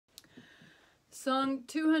Song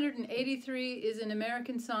 283 is an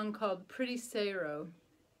American song called Pretty Saro.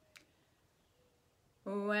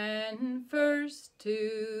 When first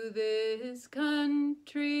to this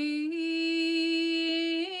country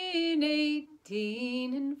in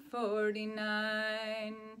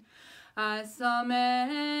 1849, I saw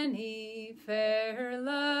many fair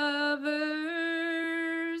lovers,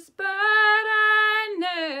 but I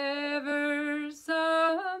never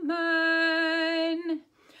saw mine.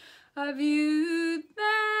 I viewed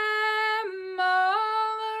them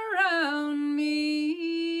all around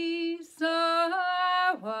me, so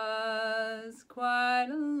I was quite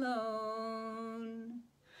alone,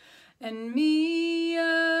 and me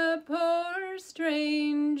a poor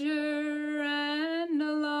stranger and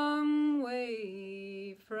a long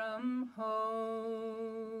way from home.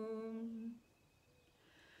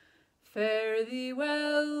 Fare thee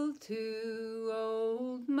well to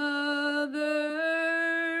old mother,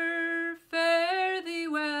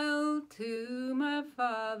 to my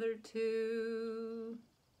father too.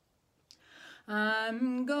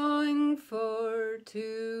 I'm going for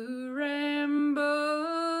to ramble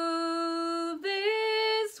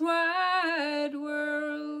this wide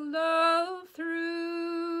world all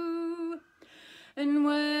through, and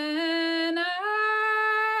when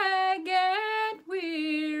I get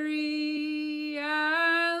weary,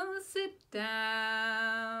 I'll sit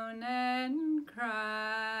down and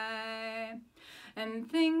cry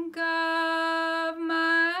and think of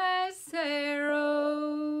my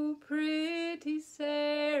Saro, pretty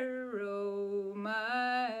Saro,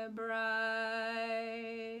 my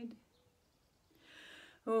bride.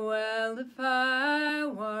 Well, if I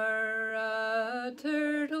were a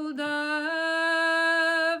turtle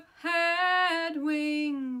dove, had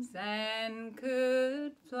wings and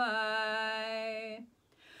could fly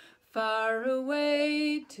far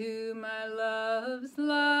away to my love's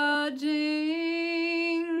lodgings,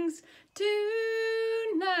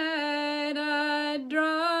 tonight I'd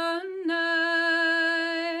draw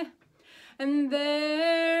nigh, and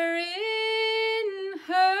there in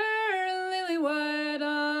her lily white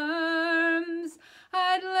arms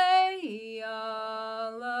I'd lay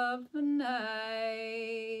all of the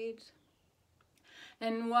night,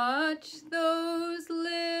 and watch those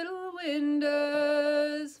little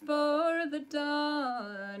windows for the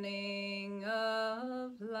dawning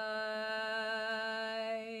of light.